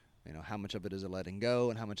How much of it is a letting go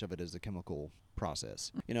and how much of it is a chemical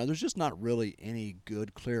process. There's just not really any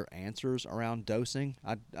good, clear answers around dosing.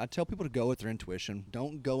 I tell people to go with their intuition.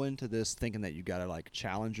 Don't go into this thinking that you got to,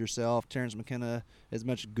 challenge yourself. Terrence McKenna, as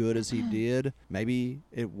much good as he did, maybe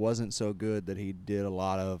it wasn't so good that he did a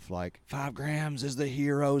lot of, 5 grams is the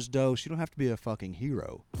hero's dose. You don't have to be a fucking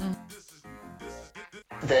hero.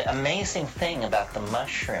 The amazing thing about the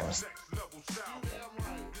mushrooms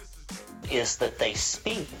is that they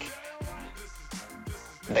speak.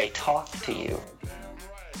 They talk to you.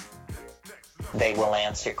 They will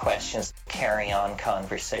answer questions, carry on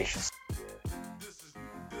conversations.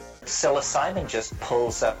 Psilocybin just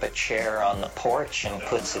pulls up a chair on the porch and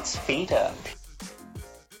puts its feet up.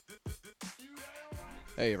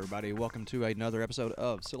 Hey everybody, welcome to another episode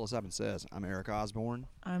of Psilocybin Says. I'm Eric Osborne.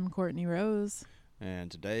 I'm Courtney Rose. And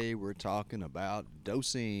today we're talking about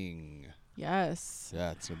dosing. Yes.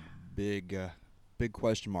 Yeah, it's a big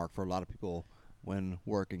question mark for a lot of people when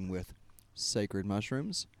working with sacred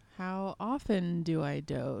mushrooms. How often do I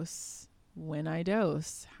dose? When I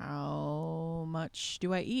dose? How much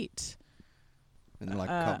do I eat? And then a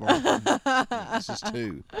couple more. This is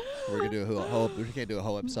 2. We're gonna do we can't do a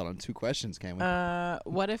whole episode on 2 questions, can we?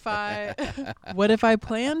 What if I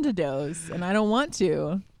plan to dose and I don't want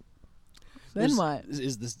to? Then what?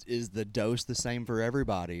 Is the dose the same for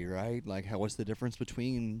everybody, right? What's the difference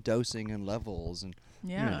between dosing and levels? And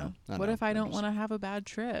yeah. What if I don't want to have a bad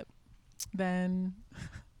trip? Then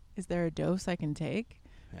is there a dose I can take?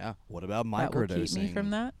 Yeah. What about microdosing? That will keep me from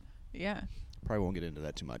that? Yeah. Probably won't get into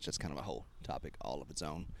that too much. That's kind of a whole topic all of its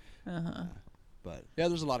own. But yeah,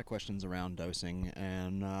 there's a lot of questions around dosing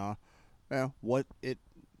and how it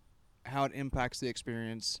impacts the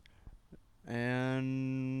experience.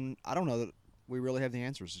 And I don't know that we really have the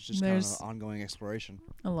answers. It's just kind of an ongoing exploration.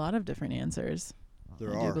 A lot of different answers. I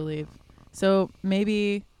do believe. So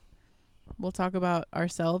maybe we'll talk about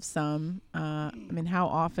ourselves some. How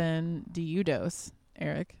often do you dose,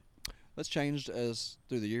 Eric? That's changed as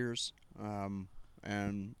through the years.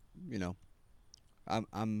 And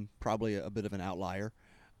I'm probably a bit of an outlier.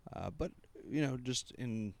 But just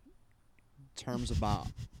in terms of my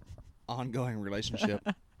ongoing relationship.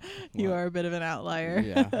 You are a bit of an outlier.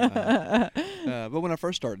 Yeah. But when I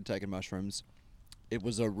first started taking mushrooms, it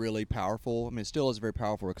was a really powerful, it still is a very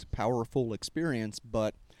powerful experience,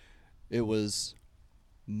 but it was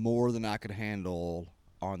more than I could handle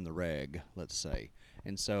on the reg, let's say.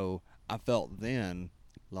 And so I felt then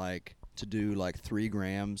to do 3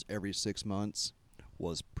 grams every 6 months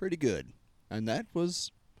was pretty good. And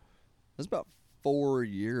that's about 4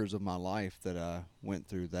 years of my life that I went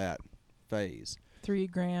through that phase. 3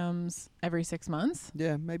 grams every 6 months?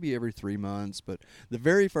 Yeah, maybe every 3 months. But the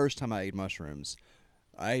very first time I ate mushrooms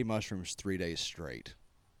 3 days straight.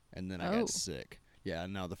 And then I got sick. Yeah,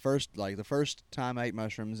 no, the first time I ate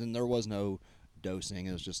mushrooms, and there was no dosing.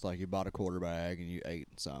 It was just you bought a quarter bag and you ate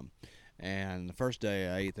some. And the first day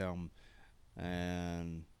I ate them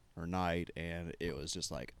night, and it was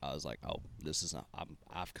just I was oh,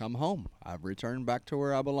 I've come home. I've returned back to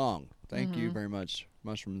where I belong. Thank you very much,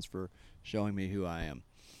 mushrooms, for showing me who I am.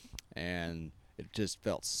 And it just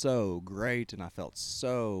felt so great, and I felt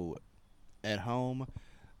so at home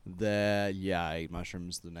that, I ate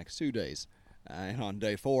mushrooms the next 2 days. And on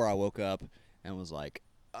day 4, I woke up and was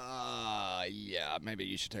maybe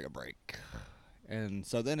you should take a break. And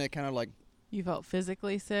so then it kind of You felt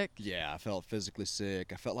physically sick? Yeah, I felt physically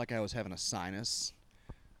sick. I felt like I was having a sinus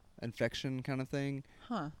infection kind of thing.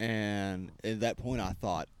 Huh. And at that point I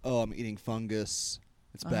thought, I'm eating fungus.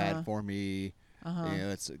 It's bad for me.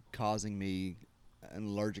 It's causing me an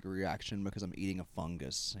allergic reaction because I'm eating a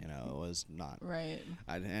fungus. It was not. Right.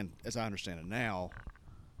 And as I understand it now,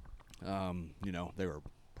 they were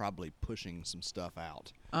probably pushing some stuff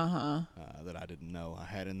out that I didn't know I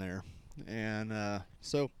had in there. And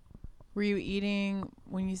so... Were you eating,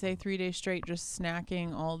 when you say 3 days straight, just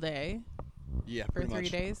snacking all day? Yeah, for pretty 3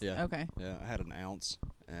 much. days? Yeah. Okay. Yeah, I had an ounce,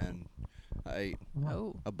 and I ate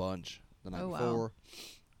a bunch the night before. Wow.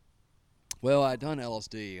 Well, I'd done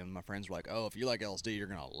LSD, and my friends were like, if you like LSD, you're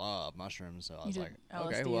going to love mushrooms. So I was like,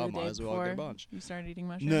 okay, well, I might as well get a bunch. You started eating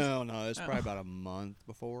mushrooms? No, it's probably about a month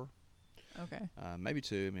before. Okay. Maybe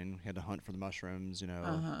 2. Had to hunt for the mushrooms.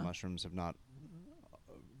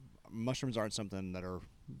 Mushrooms aren't something that are,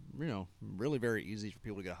 really very easy for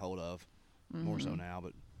people to get a hold of. More so now,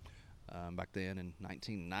 but back then in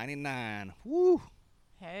 1999, woo!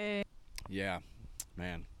 Hey. Yeah,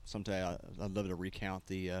 man. Someday I'd love to recount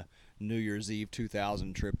the New Year's Eve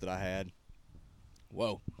 2000 trip that I had.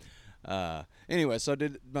 Whoa. Anyway, so I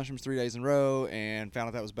did mushrooms 3 days in a row and found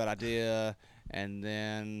out that was a bad idea. And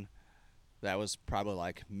then that was probably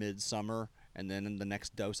like midsummer. And then in the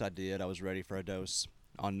next dose I did, I was ready for a dose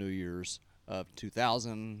on New Year's of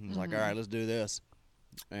 2000. I was like, all right, let's do this.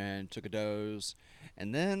 And took a dose.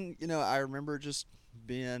 And then, I remember just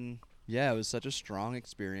being, it was such a strong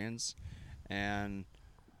experience. And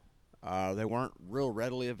they weren't real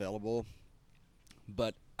readily available.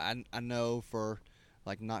 But I know for,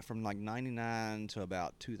 not from 99 to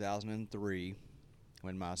about 2003,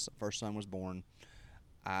 when my first son was born,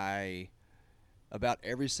 about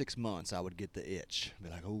every 6 months I would get the itch. Be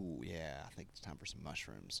like, oh yeah, I think it's time for some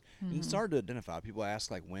mushrooms. And started to identify. People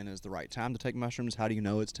ask when is the right time to take mushrooms? How do you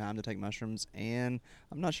know it's time to take mushrooms? And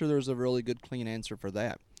I'm not sure there's a really good clean answer for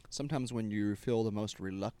that. Sometimes when you feel the most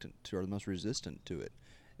reluctant to or the most resistant to it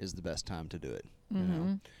is the best time to do it.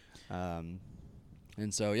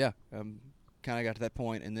 And so kind of got to that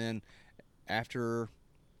point, and then after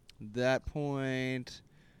that point,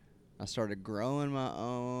 I started growing my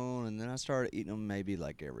own, and then I started eating them maybe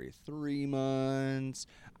every 3 months.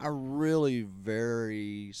 I really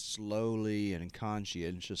very slowly and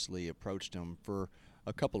conscientiously approached them for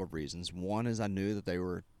a couple of reasons. One is I knew that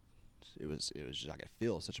it was just I could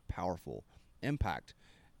feel such a powerful impact,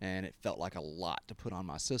 and it felt like a lot to put on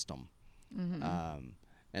my system.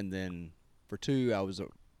 And then for two, I was a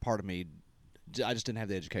part of me, I just didn't have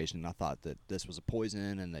the education, and I thought that this was a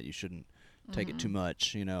poison and that you shouldn't take it too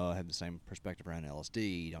much. I have the same perspective around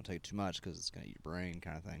LSD. You don't take it too much because it's going to eat your brain,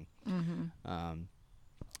 kind of thing.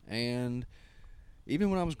 And even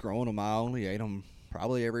when I was growing them, I only ate them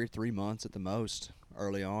probably every 3 months at the most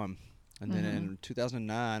early on. And then in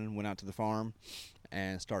 2009, went out to the farm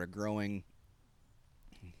and started growing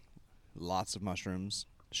lots of mushrooms,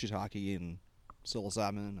 shiitake and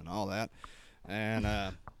psilocybin and all that. And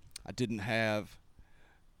I didn't have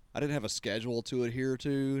a schedule to adhere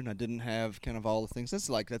to, and I didn't have kind of all the things. That's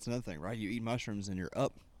another thing, right? You eat mushrooms and you're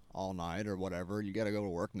up all night or whatever. You got to go to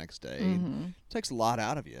work next day. It takes a lot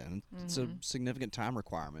out of you, and it's a significant time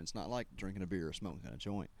requirement. It's not like drinking a beer or smoking a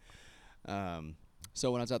joint.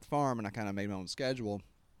 So when I was at the farm and I kind of made my own schedule,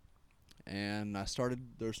 and there started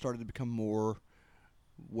to become more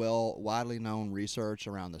widely known research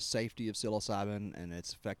around the safety of psilocybin and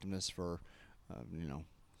its effectiveness for,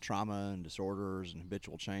 trauma and disorders and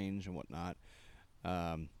habitual change and whatnot.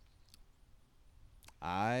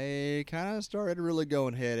 I kind of started really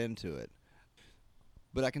going head into it,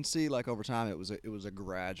 but I can see over time it was a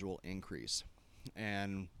gradual increase.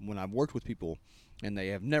 And when I've worked with people and they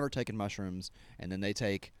have never taken mushrooms, and then they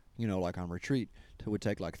take, on retreat, would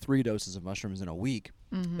take 3 doses of mushrooms in a week,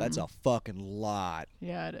 that's a fucking lot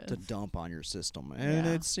to dump on your system. And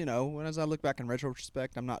it's, as I look back in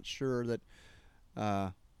retrospect, I'm not sure that,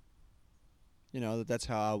 that's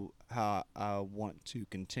how I want to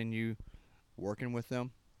continue working with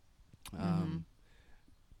them.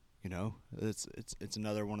 It's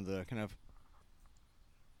another one of the kind of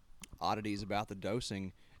oddities about the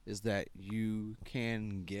dosing is that you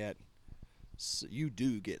do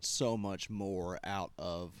get so much more out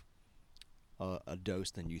of a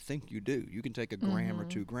dose than you think you do. You can take a gram or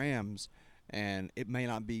 2 grams, and it may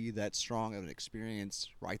not be that strong of an experience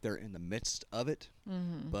right there in the midst of it,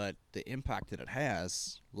 but the impact that it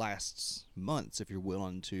has lasts months if you're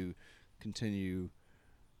willing to continue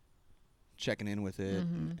checking in with it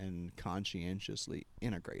and conscientiously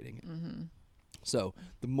integrating it. So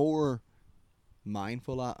the more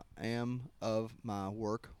mindful I am of my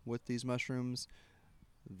work with these mushrooms,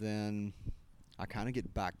 then I kind of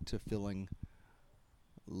get back to feeling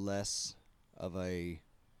less of a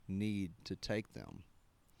need to take them.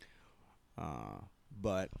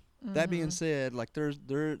 But that being said,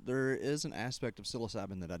 there is an aspect of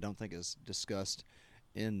psilocybin that I don't think is discussed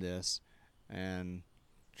in this, and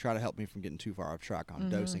try to help me from getting too far off track on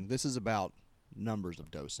dosing. This is about numbers of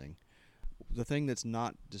dosing. The thing that's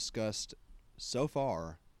not discussed so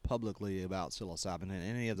far publicly about psilocybin and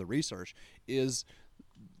any of the research is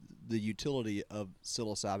the utility of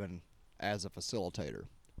psilocybin as a facilitator.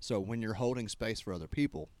 So when you're holding space for other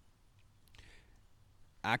people,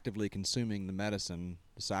 actively consuming the medicine,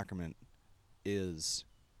 the sacrament, is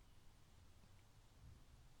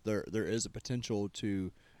there is a potential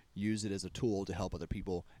to use it as a tool to help other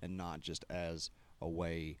people and not just as a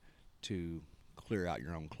way to clear out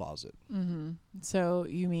your own closet. So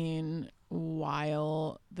you mean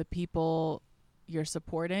while the people you're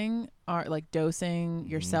supporting are dosing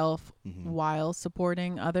yourself while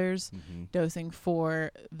supporting others, dosing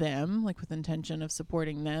for them, with intention of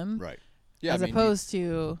supporting them, right? Yeah, as opposed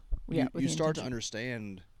to you start to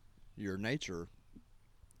understand your nature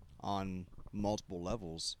on multiple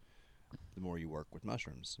levels the more you work with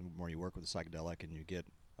mushrooms, the more you work with a psychedelic, and you get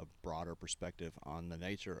a broader perspective on the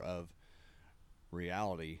nature of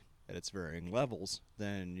reality at its varying levels,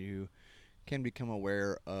 then you can become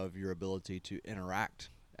aware of your ability to interact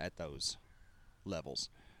at those levels.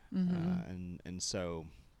 And so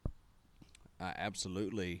I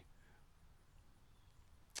absolutely,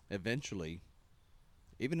 eventually,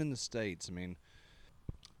 even in the States, I mean,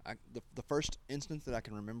 the first instance that I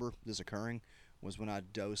can remember this occurring was when I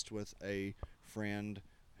dosed with a friend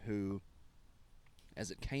who,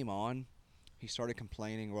 as it came on, he started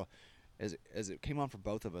complaining. Well, as it came on for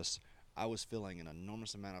both of us, I was feeling an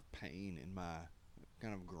enormous amount of pain in my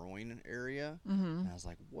kind of groin area. And I was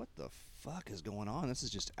like, what the fuck is going on? This is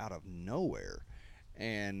just out of nowhere.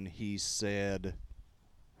 And he said,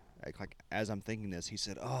 like as I'm thinking this, he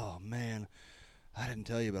said, oh man, I didn't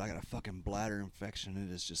tell you, but I got a fucking bladder infection.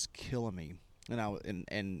 It is just killing me.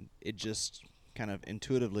 And it just kind of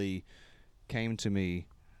intuitively came to me.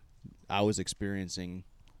 I was experiencing,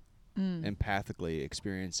 empathically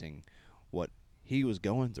experiencing what he was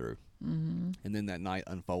going through. And then that night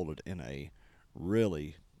unfolded in a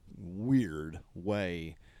really weird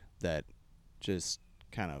way that just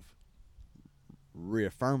kind of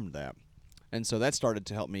reaffirmed that. And so that started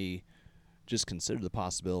to help me just consider the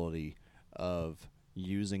possibility of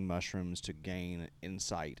using mushrooms to gain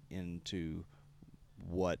insight into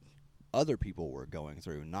what other people were going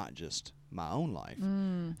through, not just my own life.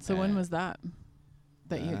 So when was that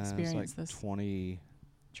you it was experienced like this 2010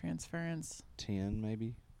 transference?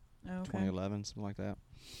 maybe, Okay. 2011, something like that.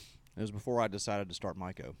 It was before I decided to start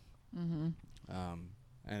Myco.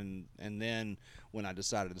 And then when I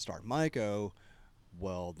decided to start Myco,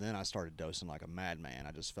 well, then I started dosing like a madman.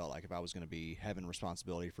 I just felt like if I was going to be having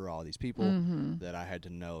responsibility for all these people, that I had to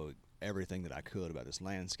know everything that I could about this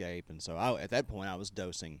landscape. And so at that point, I was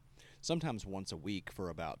dosing sometimes once a week for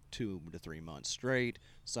about 2 to 3 months straight,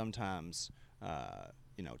 sometimes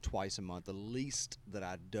twice a month. The least that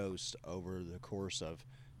I dosed over the course of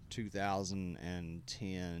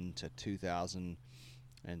 2010 to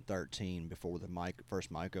 2013, before the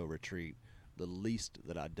first Myco retreat, the least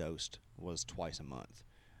that I dosed was twice a month.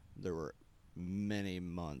 There were many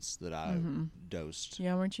months that I dosed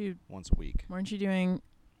once a week. Weren't you doing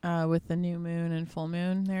with the new moon and full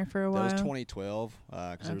moon there for a while? That was 2012,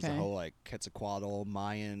 because there was the whole like Quetzalcoatl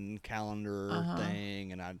Mayan calendar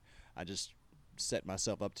thing, and I just set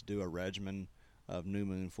myself up to do a regimen of new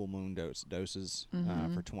moon, full moon doses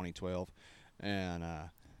for 2012, and how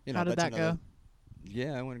did that go?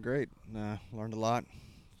 Yeah, it went great. Learned a lot.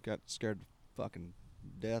 Got scared to fucking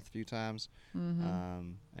death a few times.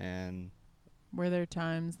 And were there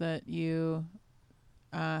times that you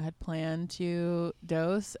had planned to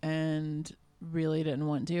dose and really didn't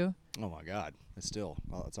want to? Oh my God, it's all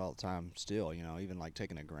the time still, even like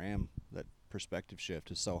taking a gram, that perspective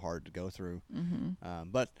shift is so hard to go through.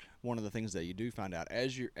 But one of the things that you do find out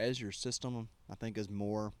as your system, I think,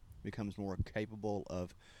 becomes more capable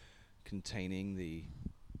of containing the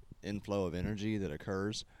inflow of energy that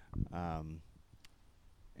occurs,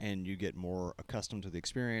 and you get more accustomed to the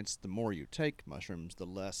experience, the more you take mushrooms, the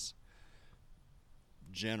less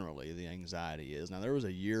generally the anxiety is. Now there was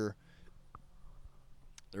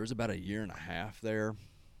about a year and a half there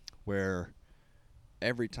where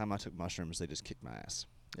every time I took mushrooms, they just kicked my ass.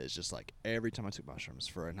 It's just like every time I took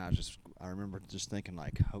mushrooms I remember just thinking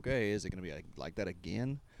like, okay, is it going to be like that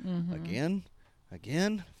again? Again?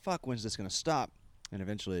 Fuck, when's this going to stop? And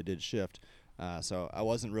eventually it did shift. So I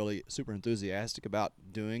wasn't really super enthusiastic about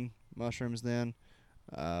doing mushrooms then,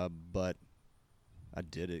 but I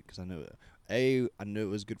did it because I knew it. A, I knew it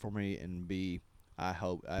was good for me, and B, I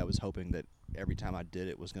was hoping that every time I did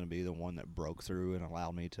it was going to be the one that broke through and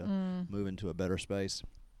allowed me to move into a better space.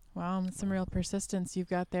 Wow, that's some real persistence you've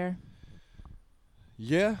got there.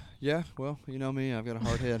 Yeah. Well, you know me, I've got a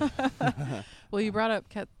hard head. Well, you brought up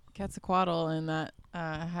Quetzalcoatl, and that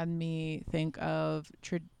had me think of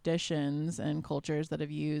traditions and cultures that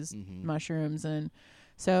have used mushrooms, and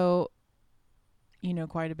so you know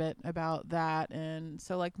quite a bit about that. And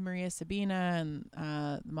so like Maria Sabina and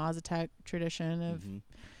the Mazatec tradition of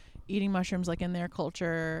eating mushrooms, like in their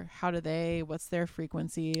culture, what's their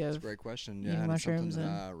frequency of That's a great question. eating Yeah, mushrooms? And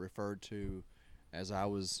I referred to as I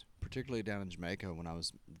was particularly down in Jamaica when I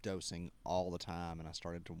was dosing all the time, and I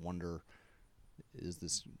started to wonder, is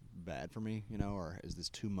this bad for me, or is this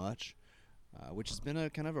too much? Which has been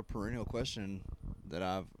a kind of a perennial question that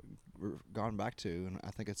I've gone back to, and I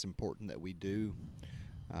think it's important that we do,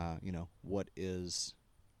 what is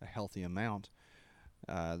a healthy amount.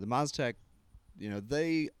 The Mazatec,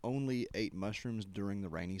 they only ate mushrooms during the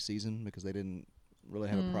rainy season because they didn't really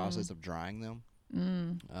have a process of drying them.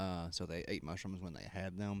 So they ate mushrooms when they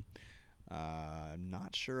had them. I'm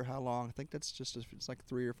not sure how long. I think that's it's like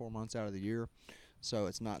 3 or 4 months out of the year. So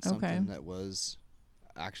it's not Okay. something that was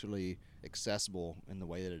actually accessible in the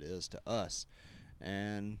way that it is to us.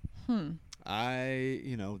 And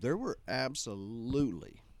there were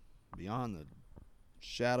absolutely, beyond the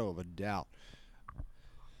shadow of a doubt,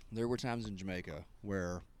 there were times in Jamaica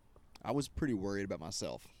where I was pretty worried about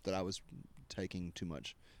myself that I was taking too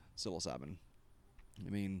much psilocybin. I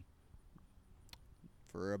mean,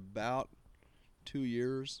 for about 2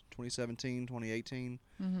 years, 2017, 2018,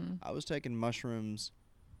 I was taking mushrooms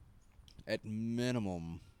at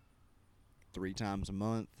minimum 3 times a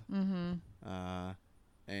month.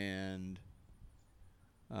 And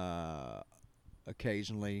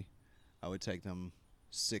occasionally I would take them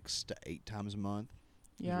 6 to 8 times a month.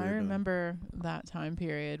 Yeah, I remember that time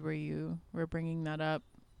period where you were bringing that up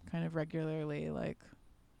kind of regularly, like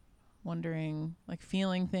wondering, like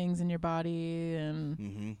feeling things in your body,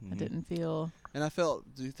 and I didn't feel. And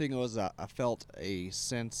the thing was, I felt a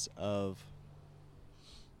sense of.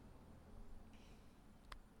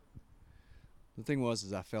 The thing was,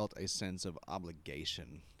 is I felt a sense of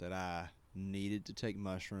obligation that I needed to take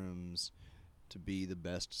mushrooms to be the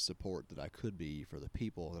best support that I could be for the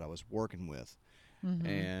people that I was working with.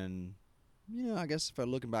 And I guess if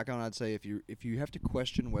I'm looking back on it, I'd say if you have to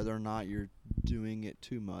question whether or not you're doing it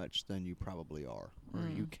too much, then you probably are, or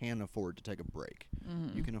you can afford to take a break.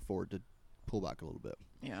 You can afford to pull back a little bit.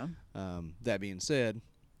 Yeah. That being said,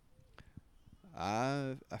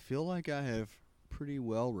 I feel like I have pretty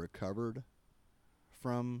well recovered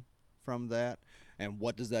from that. And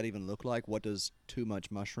what does that even look like? What does too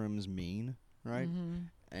much mushrooms mean, right?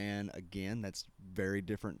 And again, that's very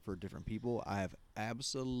different for different people. I have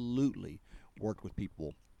absolutely worked with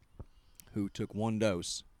people who took 1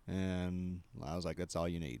 dose, and I was like, that's all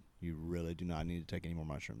you need. You really do not need to take any more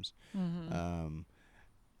mushrooms. And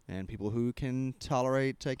people who can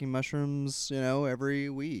tolerate taking mushrooms, every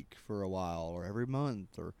week for a while or every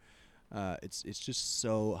month, or it's just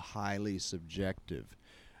so highly subjective.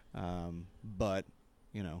 But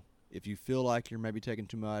if you feel like you're maybe taking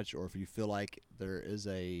too much, or if you feel like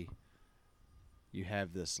you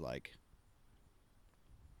have this like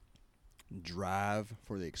drive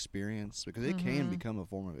for the experience, because it can become a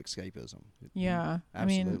form of escapism. Yeah.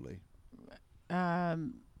 Absolutely. I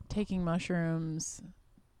mean, taking mushrooms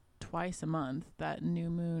twice a month, that new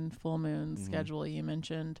moon, full moon schedule you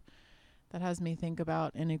mentioned, that has me think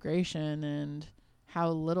about integration and how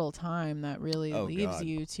little time that really leaves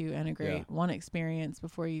you to integrate one experience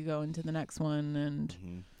before you go into the next one.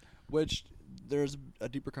 And which there's a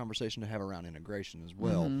deeper conversation to have around integration as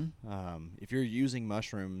well. If you're using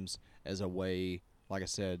mushrooms as a way, like I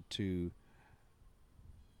said, to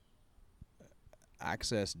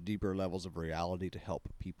access deeper levels of reality to help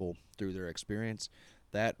people through their experience,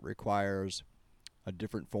 that requires a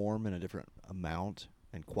different form and a different amount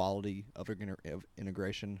and quality of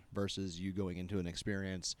integration versus you going into an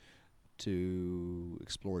experience to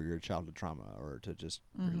explore your childhood trauma or to just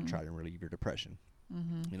really try to relieve your depression.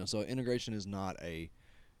 So integration is not in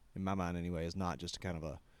my mind anyway, is not just kind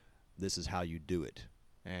of this is how you do it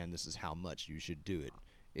and this is how much you should do it.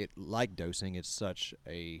 It, like dosing, it's such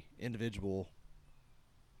a individual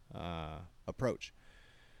approach.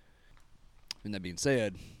 And that being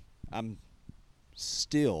said, I'm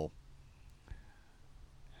still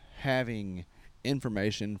having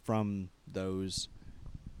information from those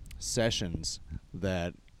sessions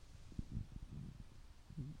that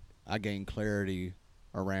I gain clarity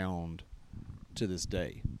around to this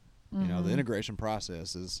day. The integration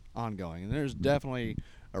process is ongoing, and there's definitely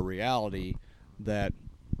a reality that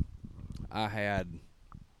I had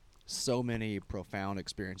so many profound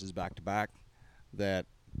experiences back to back that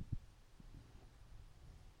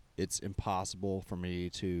it's impossible for me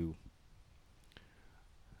to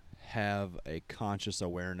have a conscious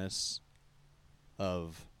awareness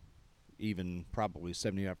of even probably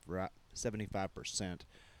 75%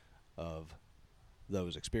 of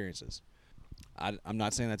those experiences. I'm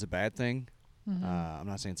not saying that's a bad thing. I'm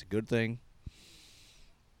not saying it's a good thing.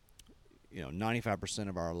 95%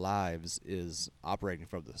 of our lives is operating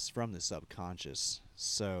from the subconscious.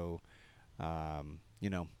 So,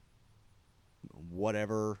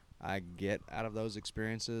 whatever I get out of those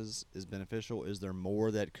experiences is beneficial. Is there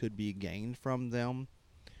more that could be gained from them?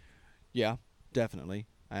 Yeah, definitely.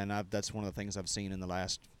 And that's one of the things I've seen in the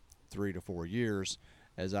last 3 to 4 years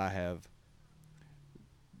as I have,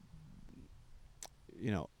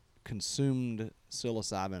 consumed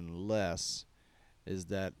psilocybin less, is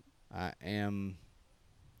that I am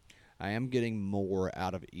getting more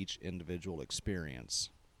out of each individual experience.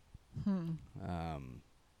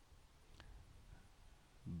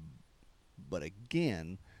 But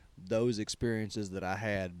again, those experiences that I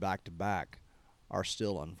had back to back are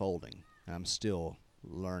still unfolding. I'm still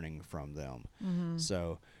learning from them.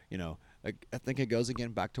 So, I think it goes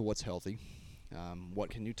again back to what's healthy.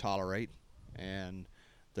 What can you tolerate? And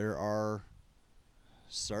there are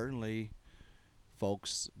certainly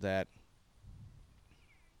folks that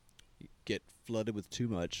get flooded with too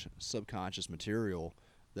much subconscious material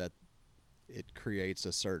that it creates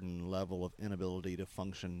a certain level of inability to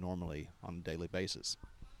function normally on a daily basis.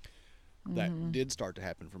 That did start to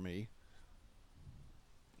happen for me.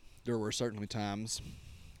 There were certainly times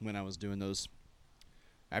when I was doing those,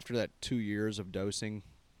 after that 2 years of dosing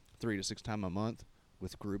 3 to 6 times a month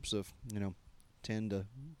with groups of 10 to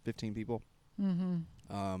 15 people.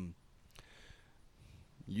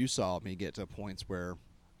 You saw me get to points where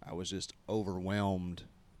I was just overwhelmed,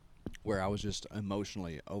 where I was just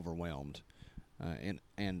emotionally overwhelmed,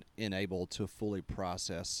 and unable to fully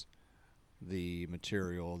process the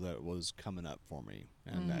material that was coming up for me,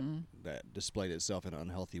 and that displayed itself in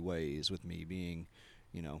unhealthy ways, with me being,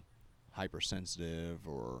 hypersensitive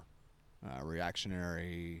or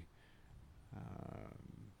reactionary,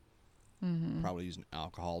 probably using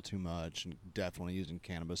alcohol too much, and definitely using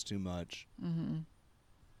cannabis too much.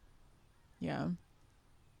 Yeah.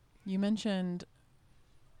 You mentioned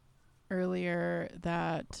earlier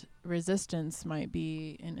that resistance might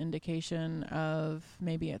be an indication of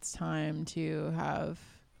maybe it's time to have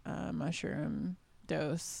a mushroom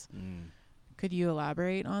dose. Could you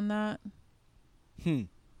elaborate on that?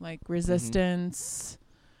 Like resistance,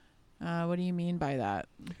 what do you mean by that?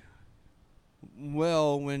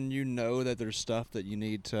 Well, when you know that there's stuff that you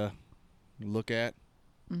need to look at,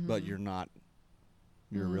 but you're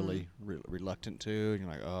really reluctant to, and you're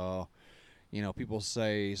like, oh, people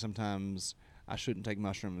say sometimes I shouldn't take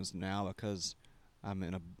mushrooms now because I'm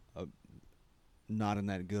in a not in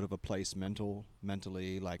that good of a place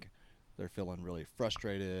mentally, like they're feeling really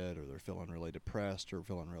frustrated, or they're feeling really depressed, or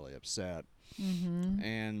feeling really upset.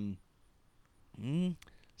 And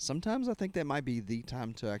sometimes I think that might be the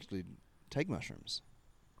time to actually take mushrooms.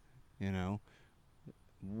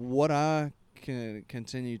 What I can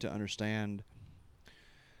continue to understand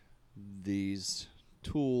these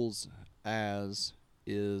tools as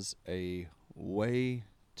is a way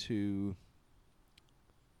to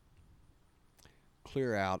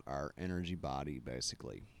clear out our energy body,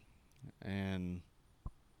 basically. And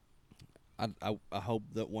I hope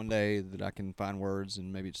that one day that I can find words,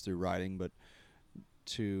 and maybe it's through writing, but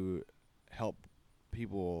to help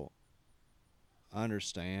people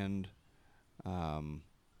understand,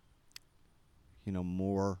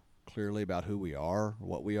 more clearly about who we are,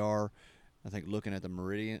 what we are. I think looking at the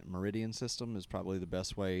meridian system is probably the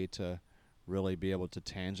best way to really be able to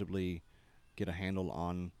tangibly get a handle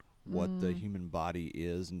on what the human body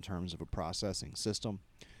is in terms of a processing system,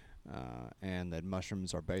 and that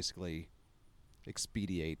mushrooms are basically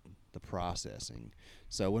expedite the processing.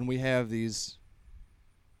 So when we have these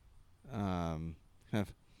kind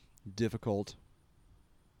of difficult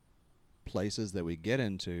places that we get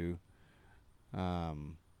into,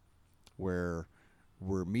 where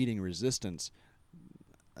we're meeting resistance,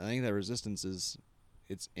 I think that resistance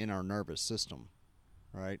it's in our nervous system,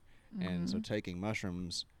 right? And so taking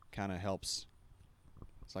mushrooms kind of helps.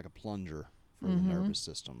 It's like a plunger for the nervous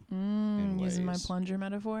system. Using my plunger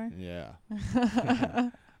metaphor. Yeah.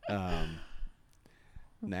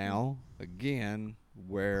 Now, again,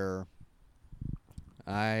 where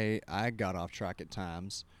I got off track at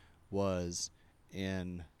times was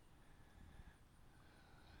in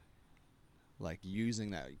like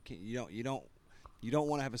using that. You don't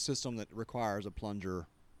want to have a system that requires a plunger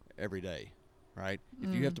every day, right?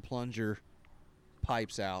 If you have to plunge your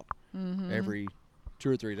pipes out every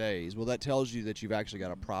 2 or 3 days, well, that tells you that you've actually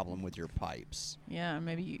got a problem with your pipes. Yeah,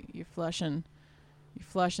 maybe you're flushing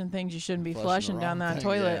things you shouldn't be flushing down that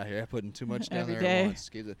toilet. Yeah, putting too much down every there day. at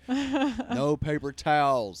once. No paper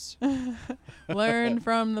towels. Learn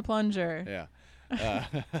from the plunger. Yeah.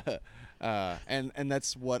 And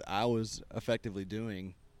that's what I was effectively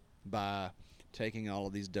doing by taking all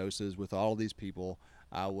of these doses with all of these people.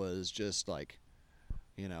 I was just like,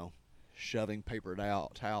 shoving paper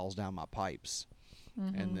towels down my pipes.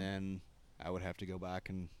 And then I would have to go back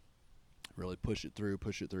and really push it through.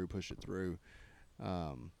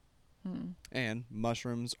 And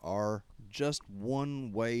mushrooms are just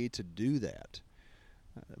one way to do that.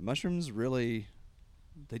 Mushrooms really,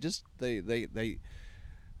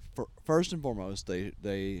 first and foremost,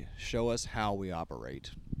 they show us how we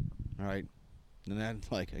operate, right? And then,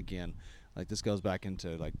 like, again, like this goes back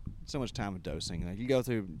into like so much time of dosing. Like you go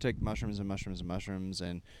through, take mushrooms and mushrooms and mushrooms,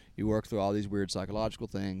 and you work through all these weird psychological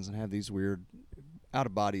things and have these weird out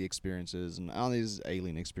of body experiences and all these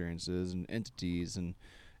alien experiences and entities and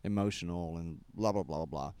emotional and blah blah blah blah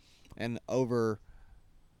blah. And over,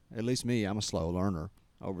 at least me, I'm a slow learner.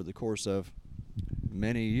 Over the course of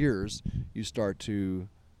many years, you start to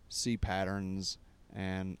see patterns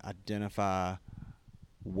and identify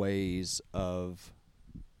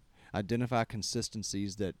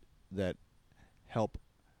consistencies that help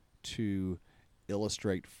to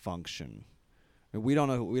illustrate function. And we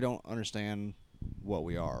don't understand what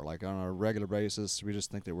we are. Like on a regular basis, we just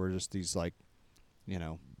think that we're just these like,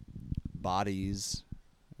 bodies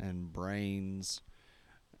and brains,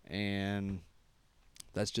 and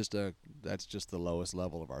that's just the lowest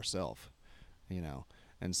level of ourself,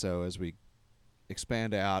 And so as we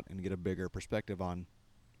expand out and get a bigger perspective on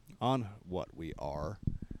what we are,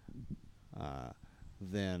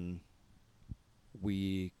 then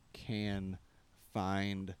we can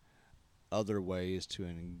find other ways to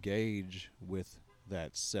engage with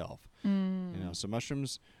that self. So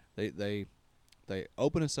mushrooms, they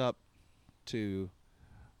open us up to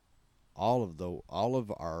all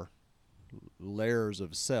of our layers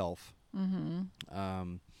of self,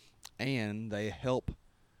 and they help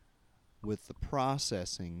with the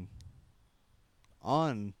processing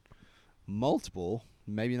on multiple,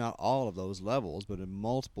 maybe not all of those levels, but in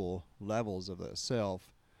multiple levels of the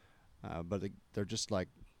self. But they're just like,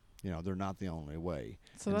 they're not the only way.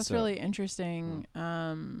 So that's really interesting,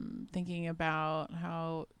 thinking about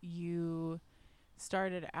how you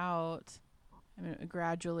started out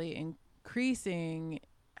gradually increasing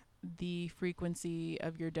the frequency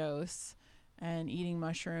of your dose and eating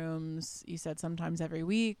mushrooms. You said sometimes every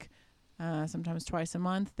week, sometimes twice a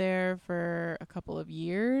month there for a couple of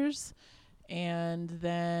years. And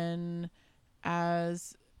then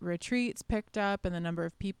as retreats picked up and the number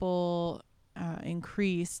of people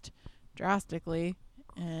increased drastically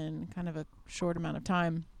in kind of a short amount of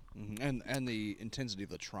time. And the intensity of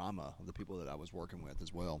the trauma of the people that I was working with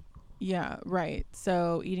as well. Yeah, right.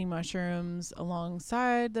 So eating mushrooms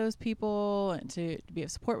alongside those people and to be of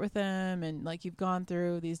support with them, and like you've gone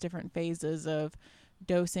through these different phases of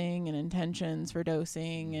dosing and intentions for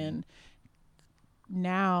dosing, and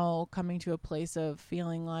now coming to a place of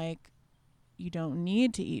feeling like you don't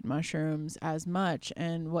need to eat mushrooms as much.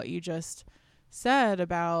 And what you just said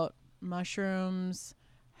about mushrooms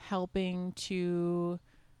helping to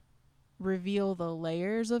reveal the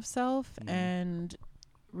layers of self and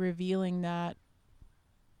revealing that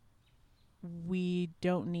we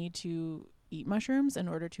don't need to eat mushrooms in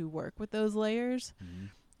order to work with those layers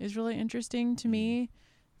is really interesting to me,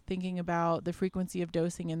 thinking about the frequency of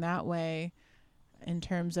dosing in that way, in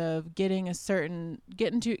terms of getting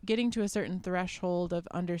to a certain threshold of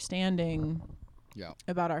understanding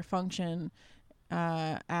about our function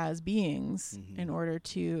as beings in order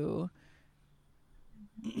to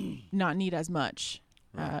not need as much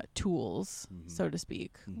tools, so to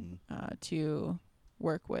speak, to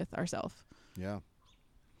work with ourselves. Yeah.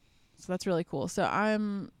 So that's really cool. So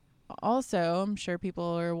I'm sure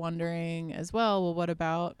people are wondering as well, what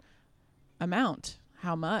about amount?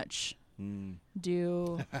 How much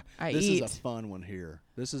do I eat? This is a fun one here.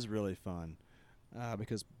 This is really fun.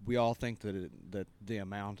 Because we all think that the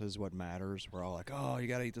amount is what matters. We're all like, oh, you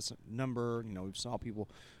got to eat this number. We've saw people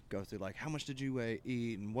go through like, how much did you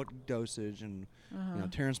eat and what dosage, and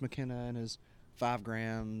Terrence McKenna and his 5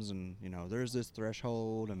 grams, and there's this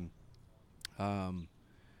threshold, and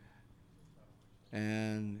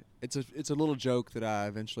it's a little joke that I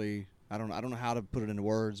eventually I don't know how to put it into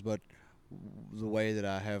words, but the way that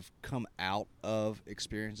I have come out of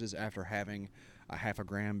experiences after having a half a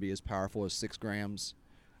gram be as powerful as 6 grams,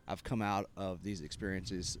 I've come out of these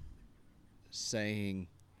experiences saying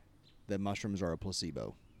that mushrooms are a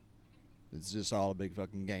placebo. It's just all a big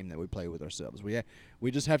fucking game that we play with ourselves.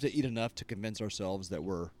 We just have to eat enough to convince ourselves that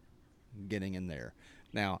we're getting in there.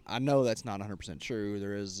 Now, I know that's not 100% true.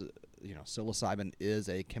 There is, psilocybin is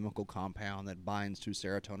a chemical compound that binds to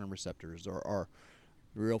serotonin receptors. There are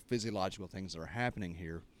real physiological things that are happening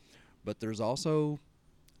here. But there's also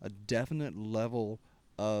a definite level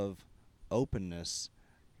of openness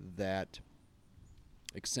that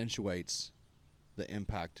accentuates the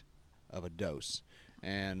impact of a dose.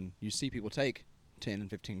 And you see people take 10 and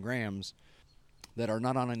 15 grams that are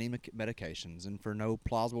not on any medications, and for no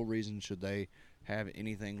plausible reason should they have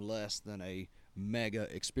anything less than a mega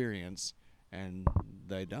experience, and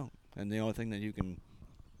they don't. And the only thing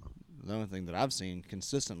that I've seen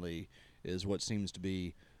consistently is what seems to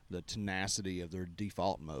be the tenacity of their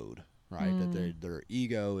default mode. right? That their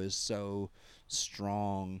ego is so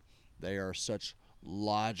strong. They are such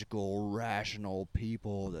logical, rational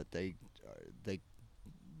people that they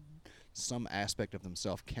some aspect of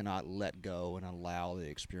themselves cannot let go and allow the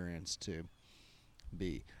experience to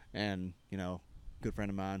be. And good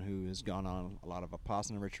friend of mine who has gone on a lot of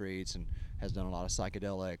Vipassana retreats and has done a lot of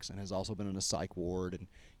psychedelics and has also been in a psych ward, and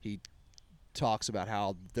he talks about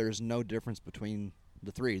how there's no difference between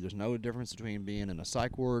the three. There's no difference between being in a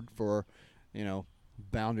psych ward for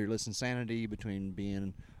boundaryless insanity, between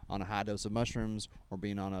being on a high dose of mushrooms or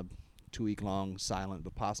being on a 2-week long silent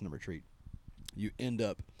Vipassana retreat. You end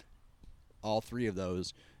up, all three of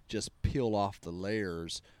those just peel off the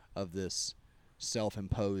layers of this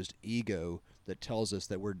self-imposed ego that tells us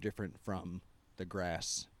that we're different from the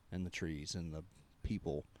grass and the trees and the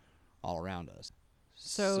people all around us.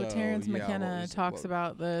 So Terence McKenna talks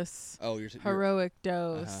about this heroic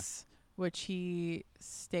dose, which he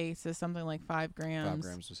states is something like 5 grams. 5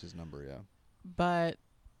 grams was his number, yeah. But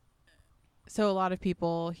so a lot of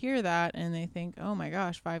people hear that and they think, oh my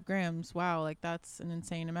gosh, 5 grams. Wow, like that's an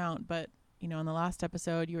insane amount. But, in the last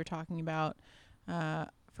episode you were talking about,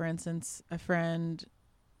 for instance, a friend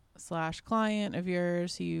 / client of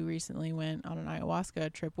yours who you recently went on an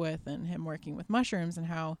ayahuasca trip with, and him working with mushrooms, and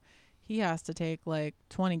how he has to take like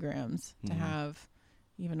 20 grams to have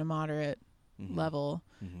even a moderate level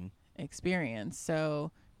experience.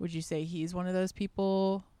 So would you say he's one of those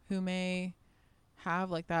people who may have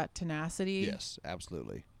like that tenacity? Yes,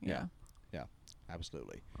 absolutely. Yeah,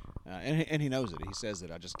 absolutely. And he knows it. He says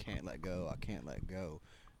it. I just can't let go. I can't let go.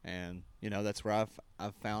 And that's where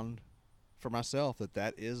I've found for myself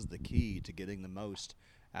that is the key to getting the most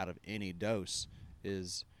out of any dose,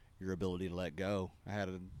 is your ability to let go. I had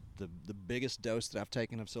the biggest dose that I've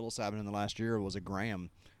taken of psilocybin in the last year was 1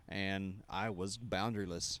 gram, and I was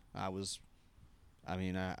boundaryless. I was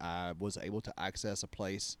able to access a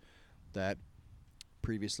place that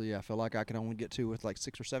previously I felt like I could only get to with like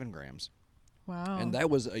 6 or 7 grams. Wow. And that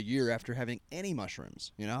was a year after having any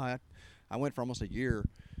mushrooms. I went for almost a year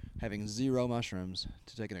having 0 mushrooms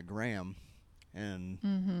to taking 1 gram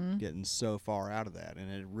and getting so far out of that.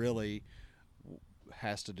 And it really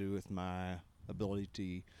has to do with my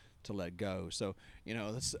ability to let go. So,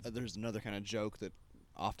 there's another kind of joke that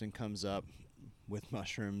often comes up with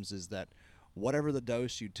mushrooms, is that whatever the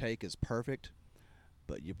dose you take is perfect,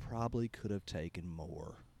 but you probably could have taken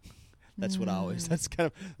more. That's what I always, that's kind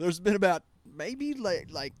of, there's been about, maybe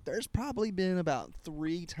like there's probably been about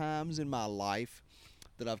 3 times in my life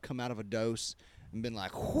that I've come out of a dose and been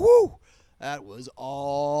like, whoo, that was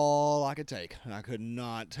all I could take, and I could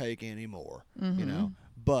not take any more,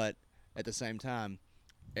 But at the same time,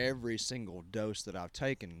 every single dose that I've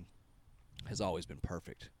taken has always been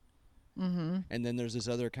perfect. And then there's this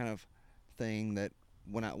other kind of thing that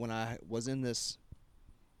when I was in this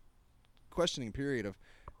questioning period of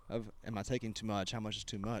am I taking too much? How much is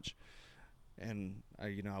too much? And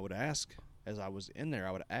I would ask, as I was in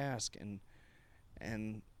there,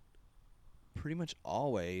 and pretty much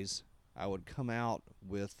always I would come out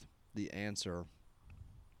with the answer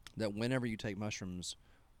that whenever you take mushrooms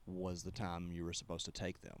was the time you were supposed to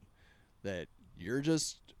take them. That you're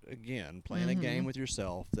just, again, playing a game with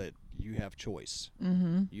yourself, that you have choice.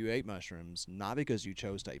 You ate mushrooms, not because you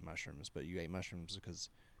chose to eat mushrooms, but you ate mushrooms because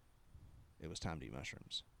it was time to eat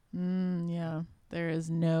mushrooms. Yeah. There is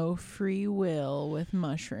no free will with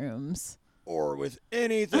mushrooms. Or with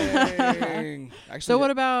anything. Actually, so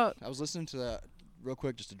what about... I was listening to that real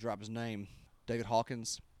quick, just to drop his name. David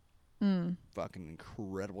Hawkins. Fucking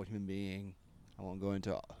incredible human being. I won't go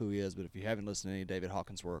into who he is, but if you haven't listened to any of David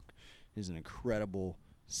Hawkins' work, he's an incredible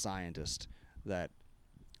scientist that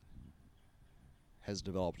has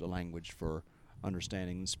developed a language for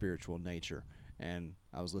understanding spiritual nature. And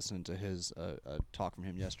I was listening to his talk from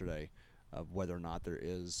him yesterday of whether or not there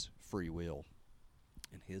is free will.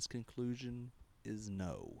 And his conclusion is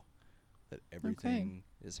no, that everything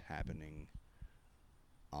is happening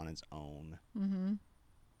on its own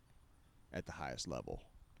at the highest level.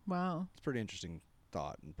 Wow. It's a pretty interesting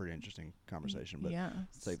thought and pretty interesting conversation, but yeah,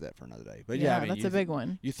 save that for another day. But that's a big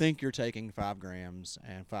one. You think you're taking 5 grams,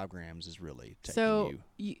 and 5 grams is really taking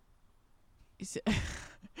you.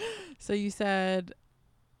 So you said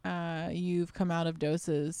you've come out of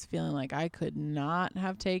doses feeling like I could not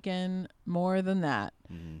have taken more than that.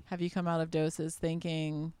 Have you come out of doses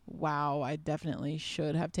thinking, wow, I definitely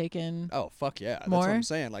should have taken Oh, fuck yeah. That's more? what I'm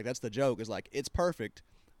saying. Like, that's the joke, is like, it's perfect,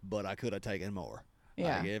 but I could have taken more.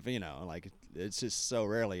 Yeah. Like, if, it's just so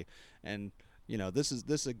rarely. And,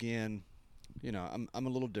 this again, I'm a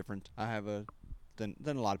little different. I have than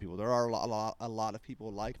a lot of people. There are a lot of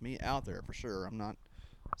people like me out there, for sure. I'm not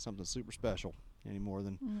something super special any more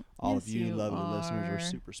than all Yes, of you lovely listeners are. are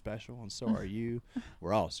super special, and so are you.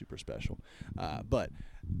 We're all super special. But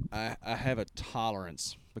I have a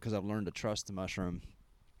tolerance because I've learned to trust the mushroom,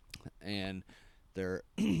 and I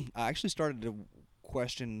actually started to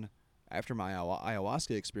question after my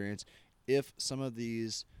ayahuasca experience if some of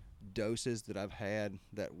these doses that I've had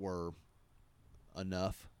that were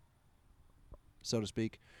enough, so to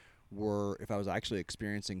speak, were if I was actually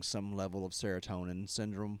experiencing some level of serotonin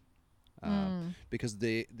syndrome, because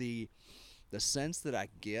the sense that I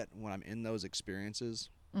get when I'm in those experiences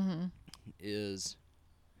is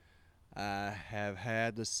I have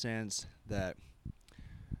had the sense that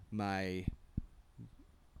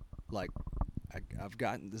I've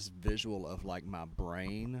gotten this visual of like my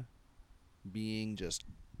brain being just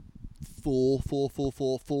full,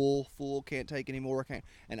 can't take anymore,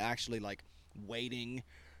 and actually like waiting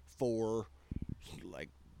for like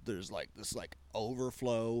there's like this like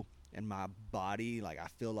overflow in my body. Like I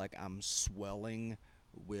feel like I'm swelling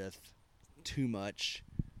with too much,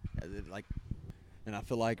 and I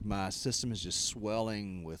feel like my system is just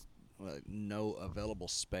swelling with no available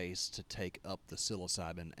space to take up the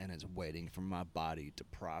psilocybin, and it's waiting for my body to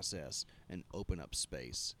process and open up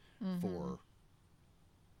space for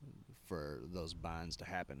those binds to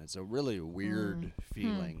happen. It's a really weird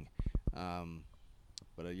feeling,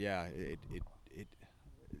 but yeah,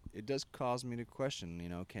 it does cause me to question. You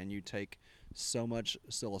know, can you take so much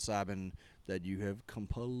psilocybin that you have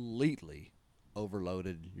completely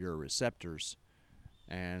overloaded your receptors,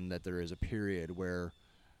 and that there is a period where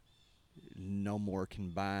no more can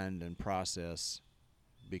bind and process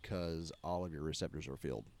because all of your receptors are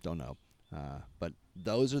filled? Don't know. But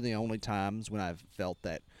those are the only times when I've felt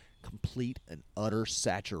that complete and utter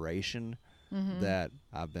saturation that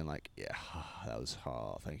I've been like, yeah,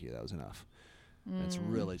 thank you, that was enough. It's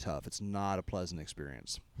really tough. It's not a pleasant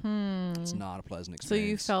experience. It's not a pleasant experience. So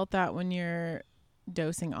you felt that when you're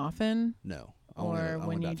dosing often? No. Or only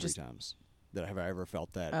when you about just 3 times that have I ever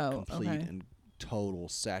felt that complete okay. and total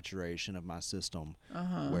saturation of my system,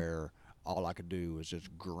 where all I could do was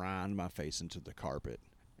just grind my face into the carpet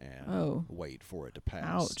and wait for it to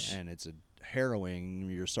pass. Ouch. And it's a harrowing.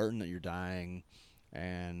 You're certain that you're dying,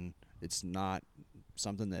 and it's not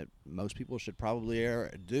something that most people should probably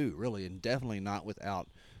do, really, and definitely not without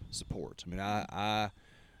support. I mean,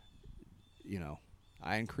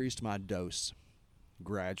 I increased my dose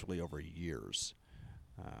gradually over years.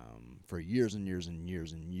 For years and years and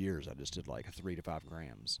years and years, I just did like 3 to 5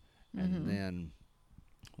 grams, and then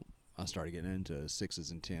I started getting into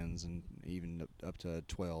 6s and 10s, and even up to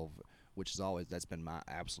 12, which is that's been my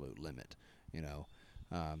absolute limit, you know.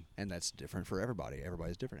 And that's different for everybody.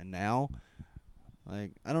 Everybody's different. And now,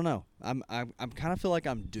 like, I don't know. I'm kind of feel like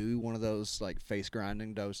I'm due one of those like face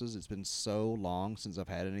grinding doses. It's been so long since I've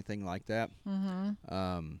had anything like that.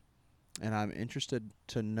 And I'm interested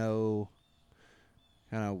to know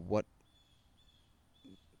kind of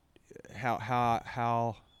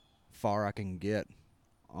how far I can get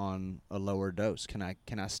on a lower dose. Can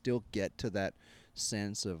I still get to that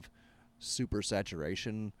sense of super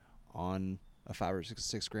saturation on a 5 or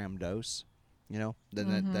 6 gram dose? You know, then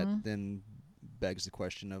that then begs the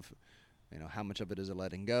question of, you know, how much of it is a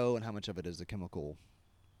letting go and how much of it is a chemical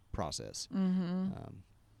process.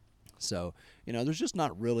 So, you know, there's just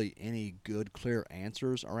not really any good, clear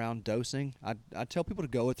answers around dosing. I tell people to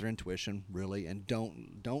go with their intuition, really, and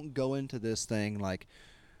don't go into this thing like,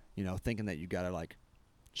 you know, thinking that you got to like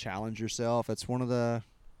challenge yourself. It's one of the,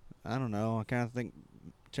 I don't know, I kind of think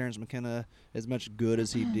Terrence McKenna, as much good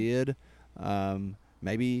as he did,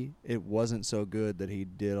 maybe it wasn't so good that he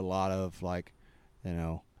did a lot of like, you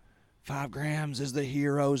know, 5 grams is the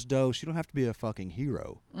hero's dose. You don't have to be a fucking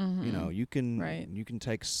hero. You know, you can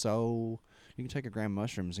take a gram of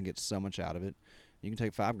mushrooms and get so much out of it. You can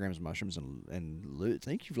take 5 grams of mushrooms and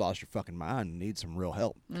think you've lost your fucking mind and need some real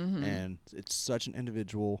help. And it's such an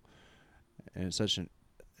individual, and it's such an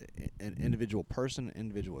individual person,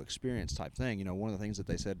 individual experience type thing. You know, one of the things that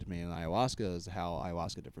they said to me in ayahuasca is how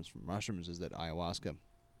ayahuasca differs from mushrooms is that ayahuasca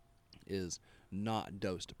is not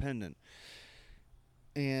dose dependent.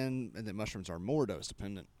 And that mushrooms are more dose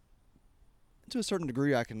dependent. To a certain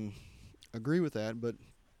degree, I can agree with that, but,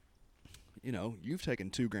 you know, you've taken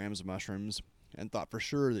 2 grams of mushrooms and thought for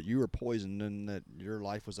sure that you were poisoned and that your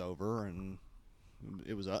life was over and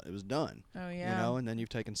it was done. Oh, yeah. You know, and then you've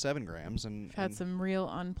taken 7 grams and... I've had some real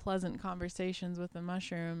unpleasant conversations with the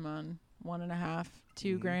mushroom on 1.5,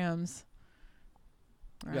 2 grams.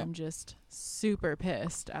 I'm just super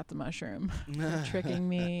pissed at the mushroom for tricking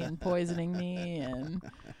me and poisoning me and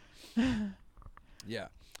yeah.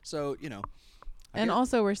 So, you know,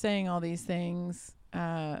 also we're saying all these things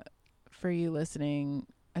for you listening,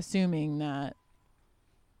 assuming that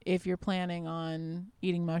if you're planning on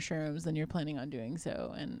eating mushrooms, then you're planning on doing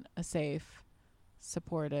so in a safe,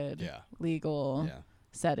 supported, legal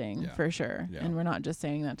setting for sure. And we're not just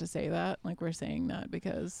saying that to say that. Like, we're saying that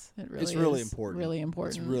because it's really important. Really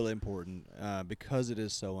important. It's really important because it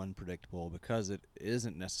is so unpredictable, because it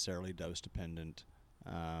isn't necessarily dose dependent.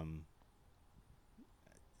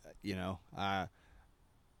 You know,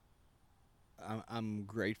 I'm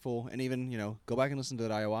grateful, and even, you know, go back and listen to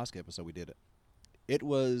that ayahuasca episode we did. It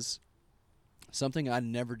was something I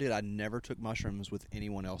never did. I never took mushrooms with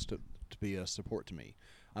anyone else to be a support to me.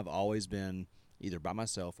 I've always been either by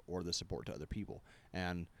myself or the support to other people.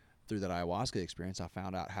 And through that ayahuasca experience, I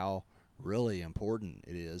found out how really important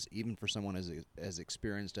it is, even for someone as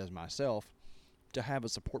experienced as myself, to have a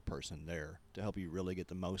support person there to help you really get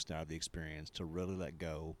the most out of the experience, to really let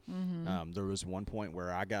go. There was one point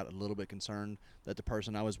where I got a little bit concerned that the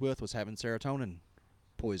person I was with was having serotonin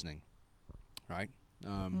poisoning, right?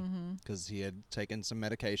 Because he had taken some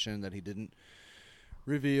medication that he didn't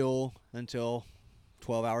reveal until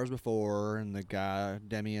 12 hours before, and the guy,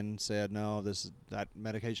 Demian, said, no, that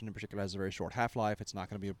medication in particular has a very short half-life. It's not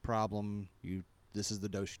going to be a problem. This is the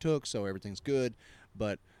dose you took, so everything's good.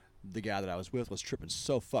 But the guy that I was with was tripping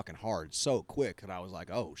so fucking hard, so quick, that I was like,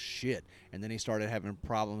 oh, shit. And then he started having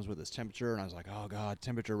problems with his temperature, and I was like, oh, God,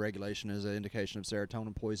 temperature regulation is an indication of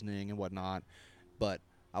serotonin poisoning and whatnot. But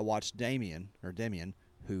I watched Demian,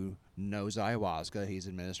 who knows ayahuasca. He's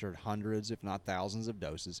administered hundreds, if not thousands, of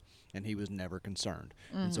doses, and he was never concerned.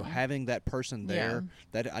 And so having that person there,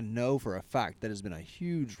 that I know for a fact that has been a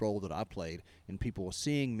huge role that I played in people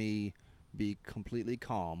seeing me be completely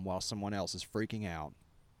calm while someone else is freaking out,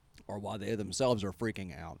 or while they themselves are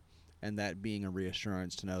freaking out, and that being a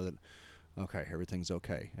reassurance to know that, okay, everything's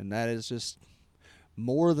okay. And that is just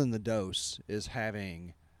more than the dose, is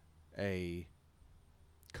having a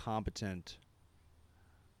competent,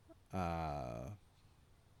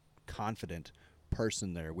 confident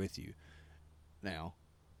person there with you. Now,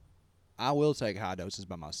 I will take high doses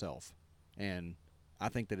by myself, and I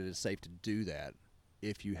think that it is safe to do that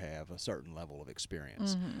if you have a certain level of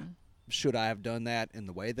experience. Should I have done that in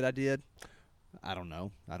the way that I did? I don't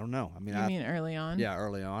know. I mean, you mean early on? Yeah,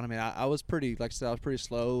 early on. I mean, I was pretty, like I said, I was pretty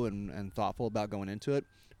slow and thoughtful about going into it.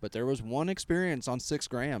 But there was one experience on 6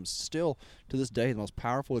 grams, still to this day, the most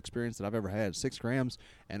powerful experience that I've ever had, 6 grams.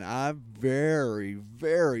 And I very,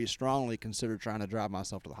 very strongly considered trying to drive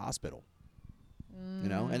myself to the hospital. You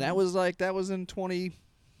know, and that was probably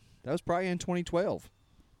in 2012.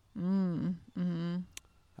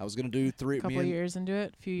 I was going to do a few years into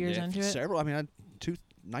it. Several. I mean,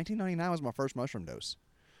 1999 was my first mushroom dose.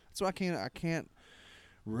 So I can't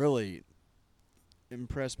really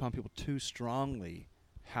impress upon people too strongly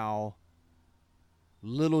how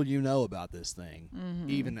little you know about this thing,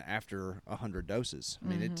 even after 100 doses. I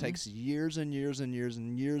mean, it takes years and years and years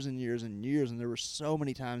and years and years and years. And there were so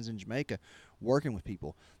many times in Jamaica working with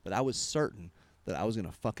people that I was certain that I was going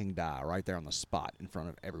to fucking die right there on the spot in front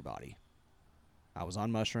of everybody. I was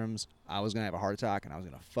on mushrooms, I was going to have a heart attack, and I was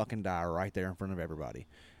going to fucking die right there in front of everybody.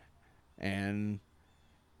 And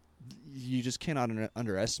you just cannot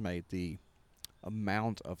underestimate the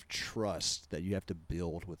amount of trust that you have to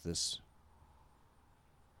build with this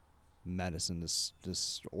medicine,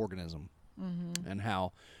 this organism, and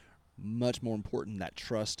how much more important that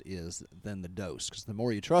trust is than the dose. Because the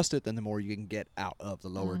more you trust it, then the more you can get out of the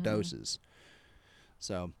lower doses.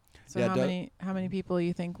 So yeah, how many people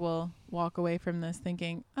you think will walk away from this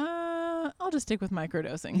thinking, I'll just stick with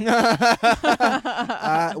microdosing?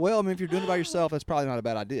 Well, I mean, if you're doing it by yourself, that's probably not a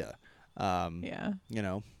bad idea. Yeah. You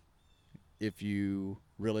know, if you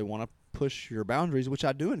really want to push your boundaries, which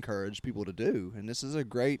I do encourage people to do, and this is a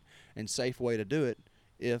great and safe way to do it,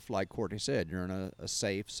 if, like Courtney said, you're in a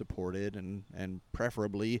safe, supported, and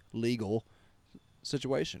preferably legal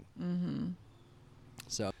situation.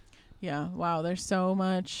 So. Yeah. Wow. There's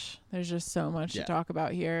just so much to talk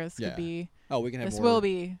about here. This could be. Oh, we can have this more. Will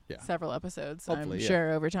be several episodes. Hopefully, I'm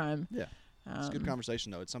sure over time. Yeah. It's a good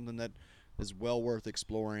conversation, though. It's something that is well worth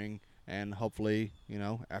exploring, and hopefully, you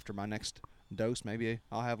know, after my next dose, maybe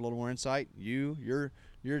I'll have a little more insight. You're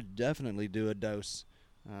definitely due a dose.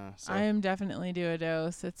 So. I am definitely due a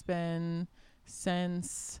dose. It's been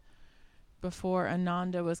since before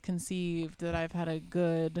Ananda was conceived that I've had a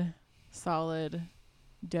good, solid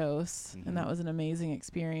dose, and that was an amazing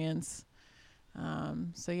experience.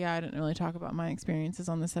 So yeah, I didn't really talk about my experiences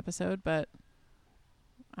on this episode, but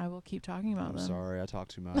I will keep talking about them. I'm sorry, I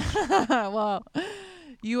talked too much. Well,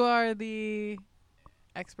 you are the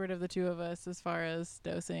expert of the two of us as far as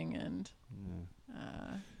dosing and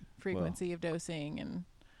frequency of dosing and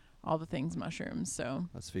all the things mushrooms. So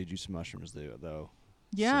let's feed you some mushrooms, though.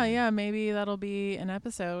 yeah, soon. yeah, maybe that'll be an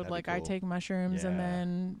episode. That'd be Like I cool. take mushrooms and Yeah.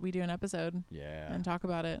 then we do an episode Yeah. and talk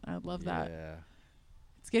about it. I love that. Yeah.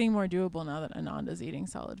 It's getting more doable now that Ananda's eating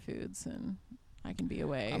solid foods and I can be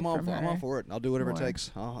away I'm from her. all for it. I'll do whatever it more.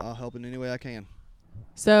 takes. I'll help in any way I can.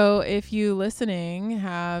 So if you listening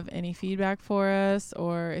have any feedback for us,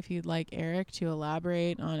 or if you'd like Eric to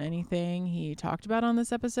elaborate on anything he talked about on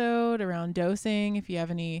this episode around dosing, if you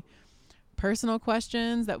have any personal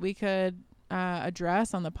questions that we could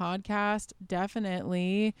address on the podcast,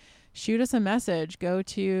 definitely shoot us a message. Go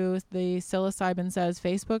to the Psilocybin Says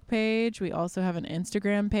Facebook page. We also have an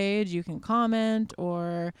Instagram page. You can comment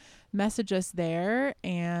or message us there.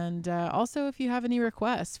 And also, if you have any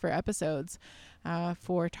requests for episodes,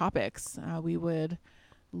 for topics, we would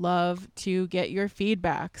love to get your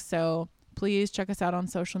feedback. So please check us out on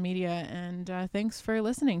social media. And thanks for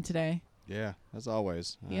listening today. Yeah, as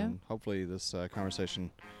always. Yeah. Hopefully this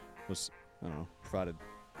conversation was, provided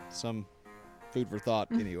some food for thought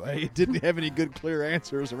anyway. It didn't have any good, clear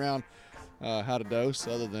answers around how to dose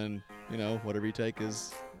other than, whatever you take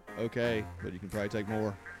is okay, but you can probably take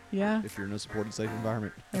more Yeah. if you're in a supported, safe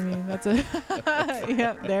environment. I mean, that's a,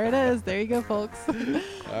 yep, there it is. There you go, folks.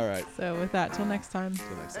 All right. So with that, till next time.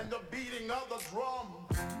 Till next time. And the beat